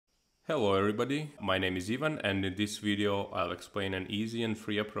Hello everybody, my name is Ivan and in this video I'll explain an easy and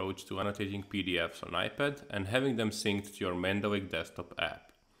free approach to annotating PDFs on iPad and having them synced to your Mendeley Desktop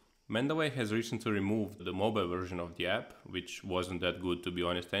app. Mendeley has recently removed the mobile version of the app, which wasn't that good to be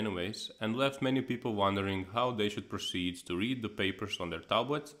honest anyways, and left many people wondering how they should proceed to read the papers on their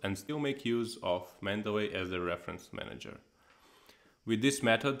tablets and still make use of Mendeley as their reference manager. With this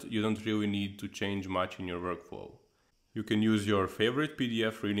method, you don't really need to change much in your workflow. You can use your favorite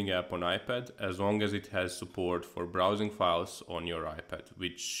PDF reading app on iPad as long as it has support for browsing files on your iPad,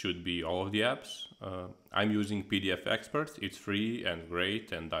 which should be all of the apps. I'm using PDF Expert, it's free and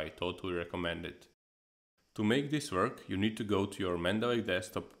great and I totally recommend it. To make this work, you need to go to your Mendeley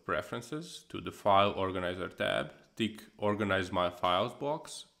Desktop Preferences, to the File Organizer tab, tick Organize My Files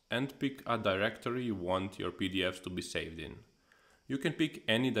box and pick a directory you want your PDFs to be saved in. You can pick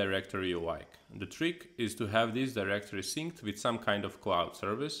any directory you like. The trick is to have this directory synced with some kind of cloud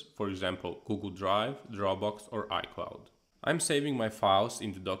service, for example Google Drive, Dropbox or iCloud. I'm saving my files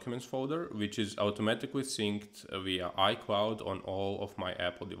in the Documents folder, which is automatically synced via iCloud on all of my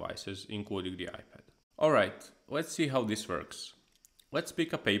Apple devices, including the iPad. Alright, let's see how this works. Let's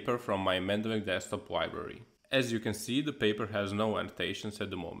pick a paper from my Mendeley Desktop library. As you can see, the paper has no annotations at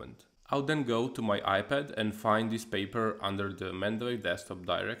the moment. I'll then go to my iPad and find this paper under the Mendeley Desktop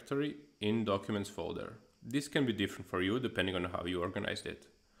directory in Documents folder. This can be different for you depending on how you organized it.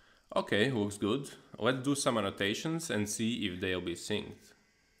 Okay, looks good. Let's do some annotations and see if they'll be synced.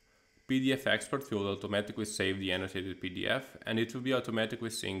 PDF Expert will automatically save the annotated PDF and it will be automatically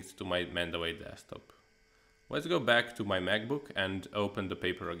synced to my Mendeley Desktop. Let's go back to my MacBook and open the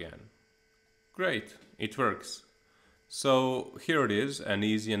paper again. Great, it works. So here it is, an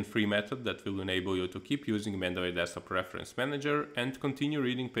easy and free method that will enable you to keep using Mendeley Desktop Reference Manager and continue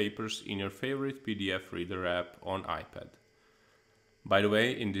reading papers in your favorite PDF reader app on iPad. By the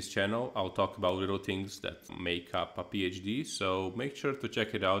way, in this channel I'll talk about little things that make up a PhD, so make sure to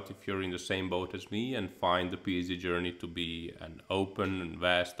check it out if you're in the same boat as me and find the PhD journey to be an open and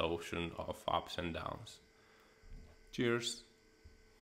vast ocean of ups and downs. Cheers!